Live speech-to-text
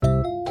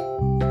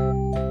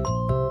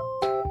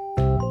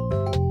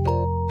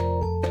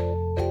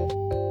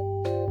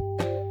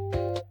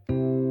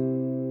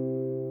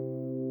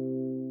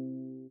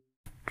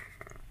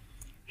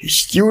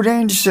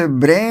Students'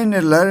 brain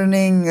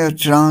learning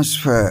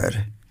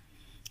transfer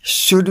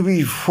should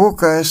be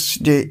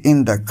focused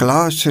in the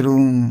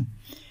classroom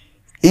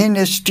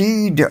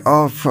instead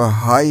of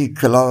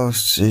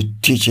high-class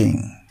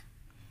teaching.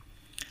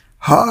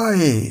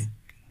 Hi,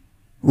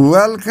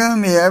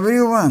 welcome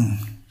everyone.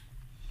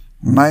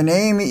 My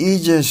name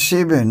is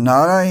Shiv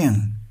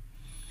Narayan.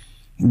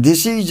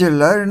 This is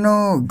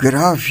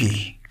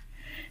learnography,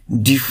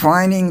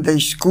 defining the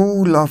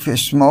school of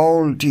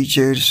small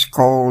teachers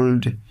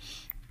called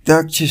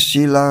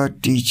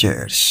Takshashila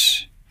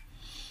teachers.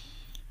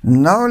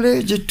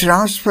 Knowledge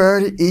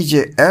transfer is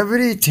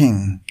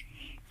everything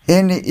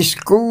in a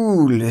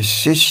school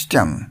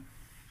system.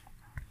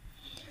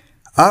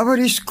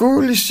 Our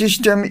school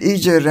system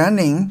is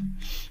running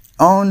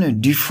on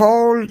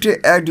default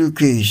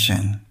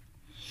education,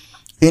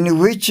 in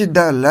which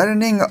the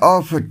learning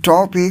of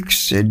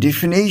topics,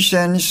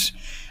 definitions,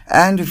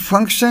 and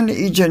function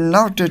is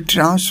not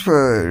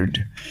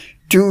transferred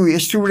to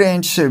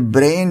students'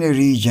 brain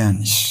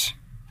regions.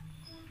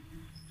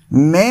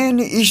 Main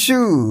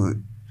issue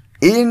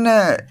in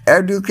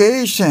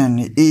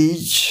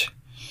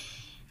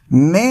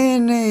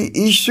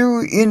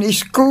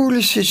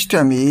school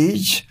system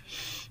is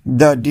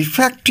the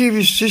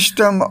defective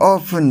system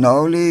of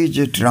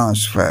knowledge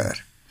transfer.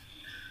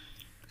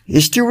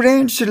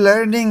 Students'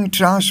 learning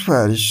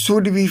transfer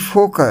should be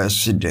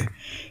focused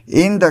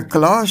in the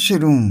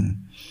classroom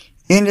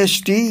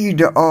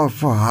instead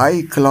of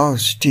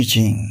high-class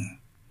teaching.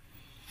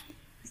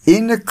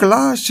 In the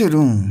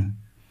classroom,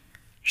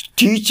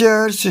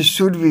 teachers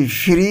should be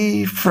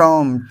free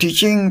from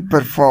teaching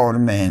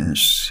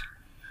performance.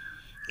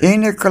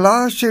 In a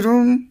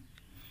classroom,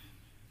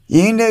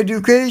 in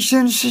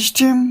education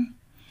system,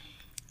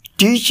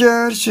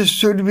 teachers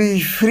should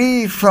be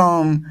free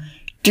from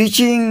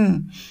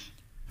teaching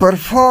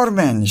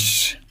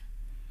performance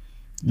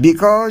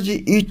because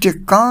it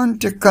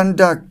can't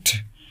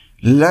conduct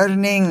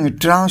learning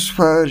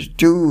transfer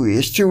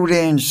to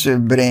students'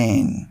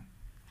 brain.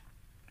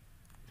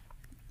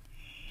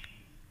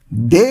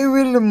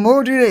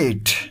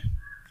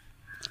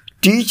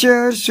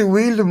 Teachers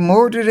will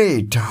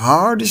moderate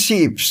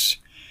hardships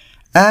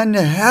and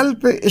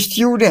help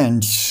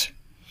students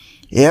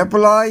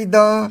apply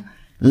the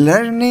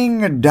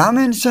learning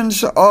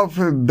dimensions of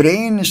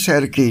brain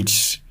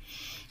circuits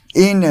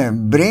in a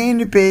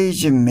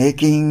brainpage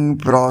making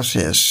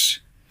process.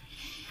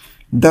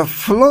 The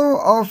flow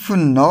of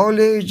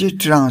knowledge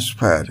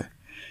transfer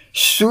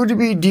should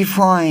be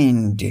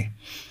defined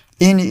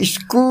in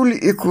school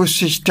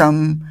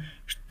ecosystem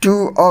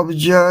to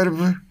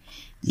observe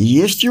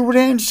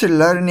students'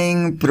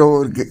 learning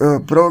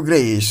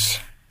progress.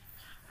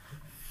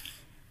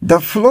 The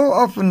flow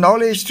of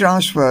knowledge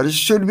transfer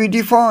should be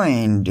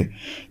defined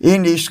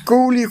in a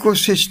school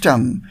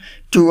ecosystem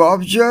to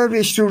observe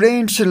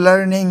students'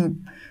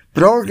 learning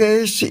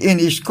progress in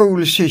a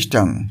school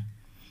system.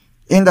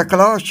 In the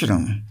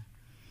classroom,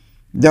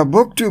 the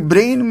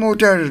book-to-brain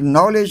motor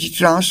knowledge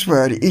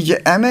transfer is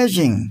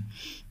amazing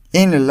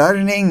in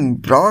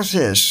learning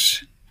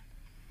process.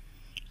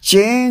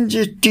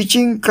 Change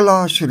teaching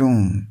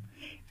classroom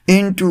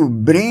into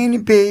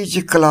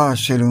brainpage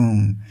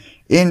classroom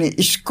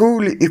in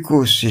school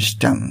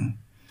ecosystem.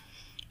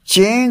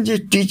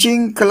 Change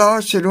teaching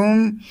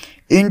classroom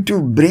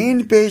into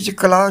brainpage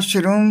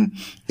classroom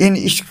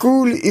in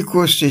school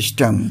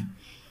ecosystem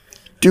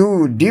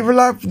to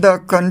develop the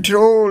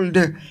controlled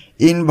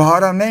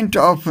environment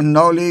of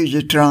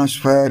knowledge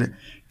transfer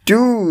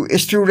to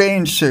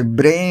students'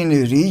 brain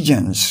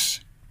regions.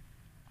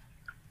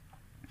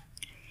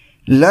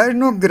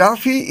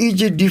 Learnography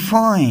is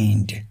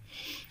defined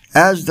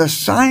as the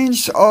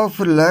science of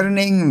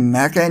learning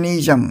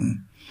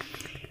mechanism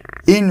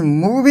in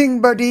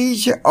moving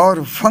bodies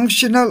or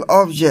functional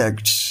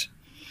objects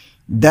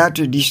that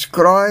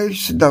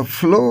describes the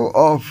flow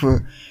of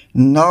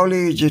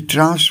knowledge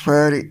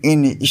transfer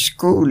in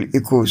school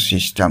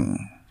ecosystem.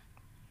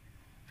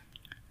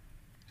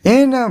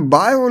 In a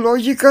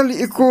biological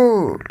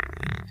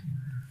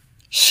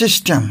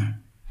ecosystem,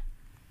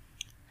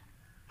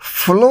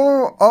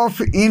 flow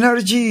of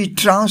energy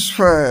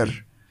transfer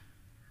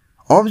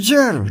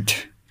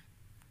observed.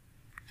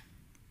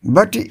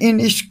 But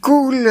in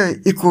school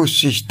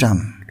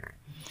ecosystem,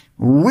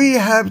 we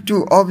have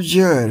to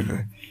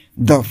observe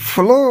the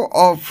flow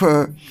of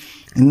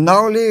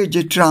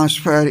knowledge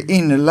transfer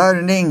in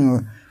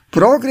learning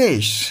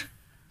progress.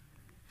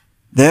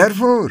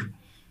 Therefore,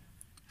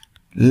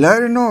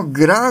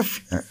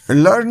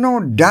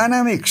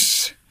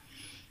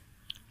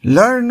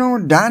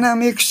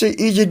 learnodynamics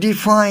is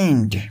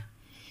defined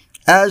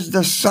as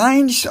the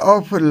science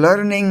of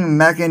learning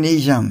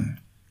mechanism,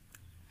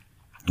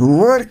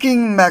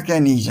 working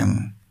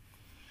mechanism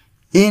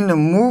in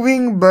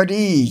moving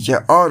bodies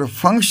or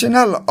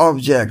functional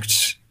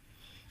objects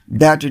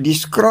that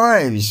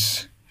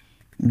describes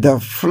the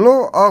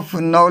flow of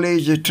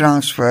knowledge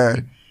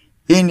transfer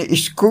in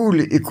school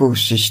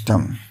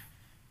ecosystem.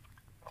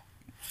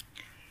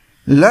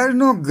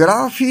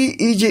 Learnography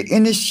is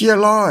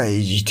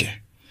initialized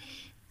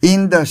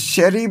in the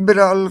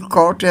cerebral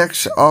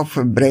cortex of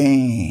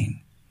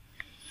brain.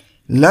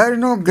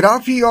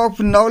 Learnography of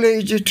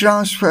knowledge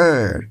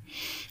transfer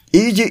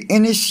is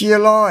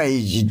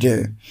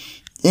initialized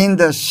in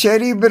the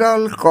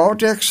cerebral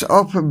cortex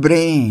of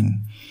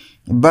brain,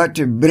 but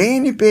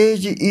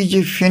brainpage is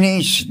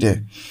finished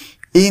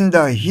in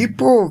the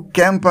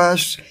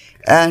hippocampus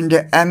and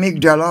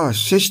amygdala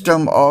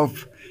system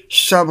of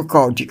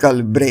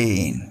subcortical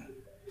brain.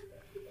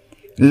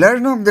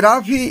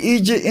 Learnography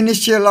is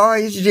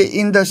initialized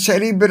in the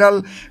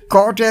cerebral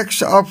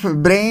cortex of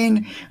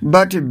brain,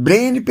 but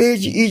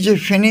brainpage is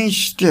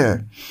finished,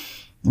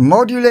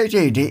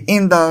 modulated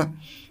in the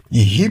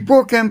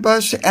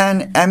hippocampus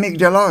and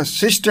amygdala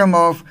system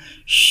of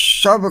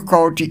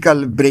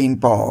subcortical brain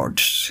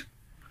pods.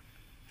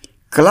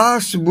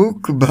 Class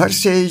book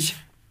versus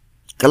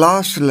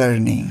class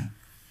learning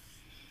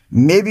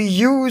may be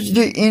used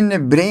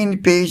in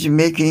brain page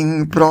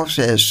making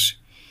process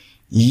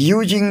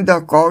using the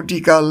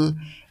cortical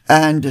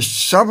and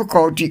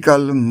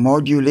subcortical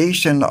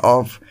modulation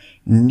of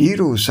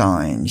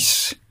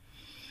neuroscience.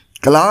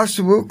 Class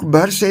book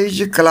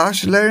versus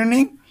class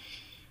learning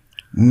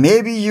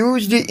may be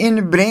used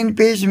in brain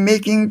page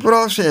making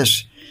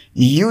process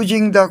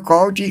using the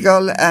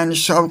cortical and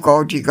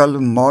subcortical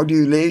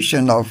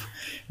modulation of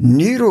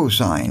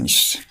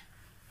neuroscience.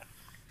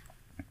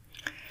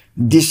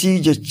 This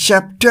is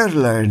chapter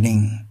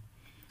learning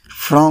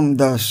from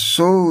the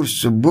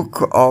source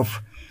book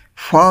of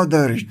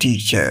father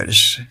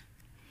teachers.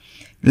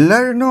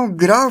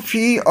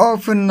 Learnography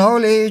of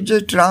knowledge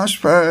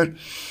transfer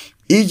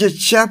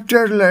is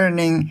chapter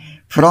learning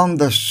from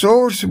the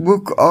source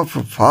book of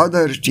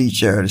father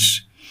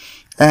teachers,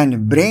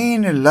 and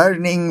brain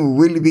learning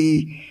will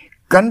be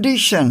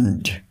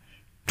conditioned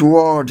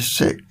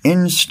towards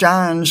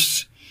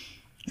instance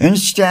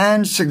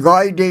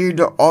guided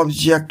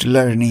object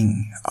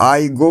learning.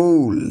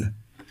 I-goal.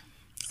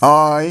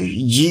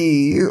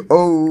 I-G-O-L.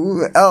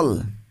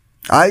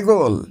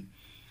 I-goal.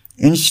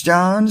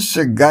 Instance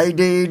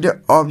guided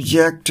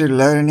object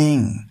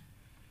learning.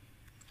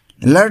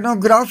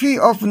 Learnography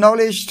of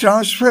knowledge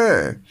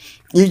transfer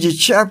is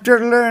chapter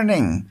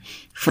learning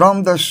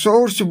from the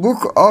source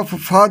book of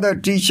father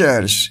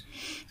teachers,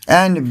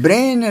 and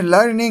brain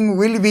learning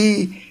will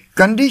be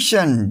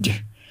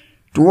conditioned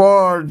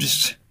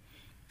towards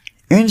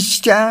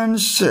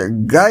instance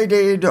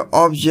guided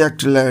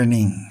object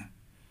learning.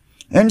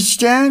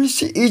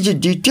 Instance is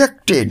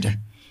detected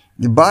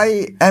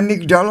by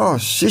amygdala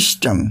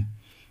system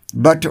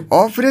but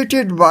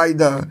operated by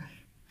the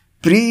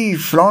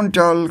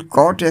prefrontal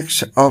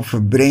cortex of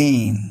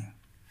brain.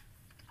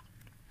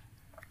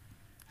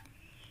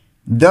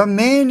 The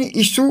main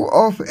issue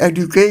of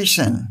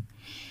education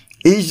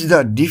is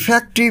the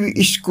defective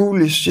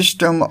school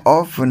system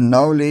of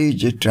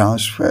knowledge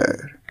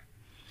transfer.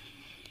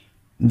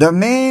 The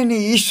main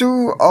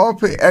issue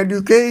of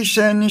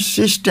education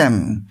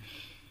system,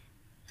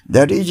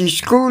 that is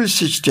school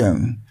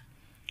system,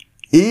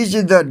 is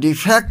the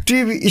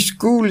defective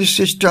school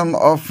system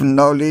of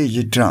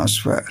knowledge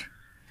transfer.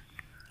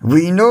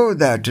 We know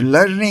that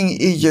learning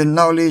is a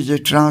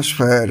knowledge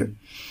transfer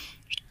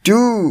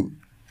to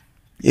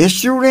a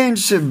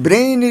student's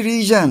brain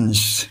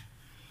regions,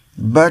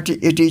 but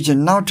it is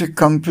not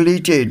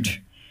completed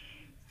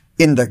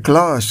in the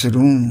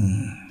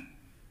classroom.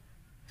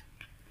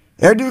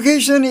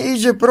 Education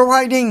is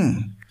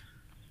providing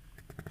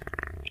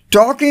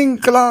talking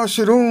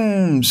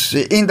classrooms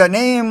in the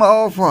name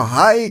of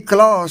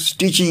high-class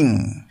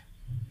teaching.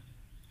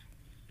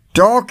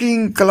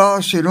 Talking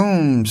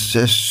classrooms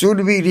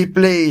should be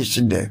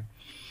replaced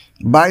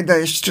by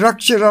the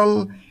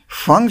structural,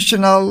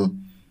 functional,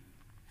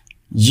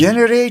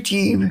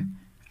 generative,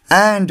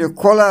 and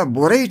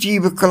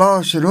collaborative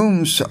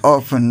classrooms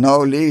of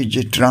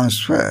knowledge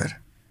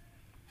transfer.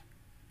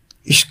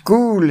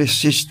 School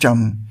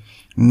system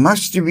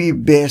must be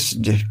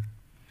based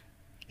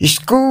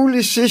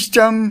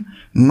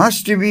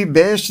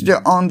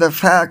on the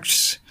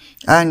facts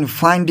and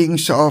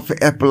findings of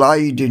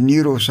applied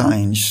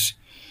neuroscience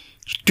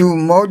to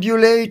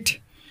modulate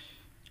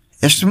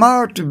a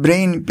smart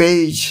brain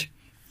page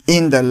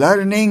in the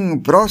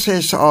learning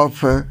process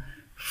of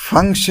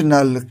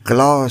functional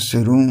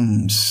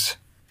classrooms.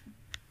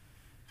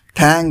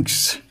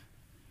 Thanks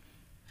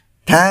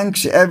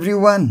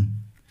everyone.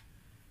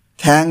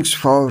 Thanks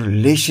for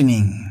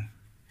listening.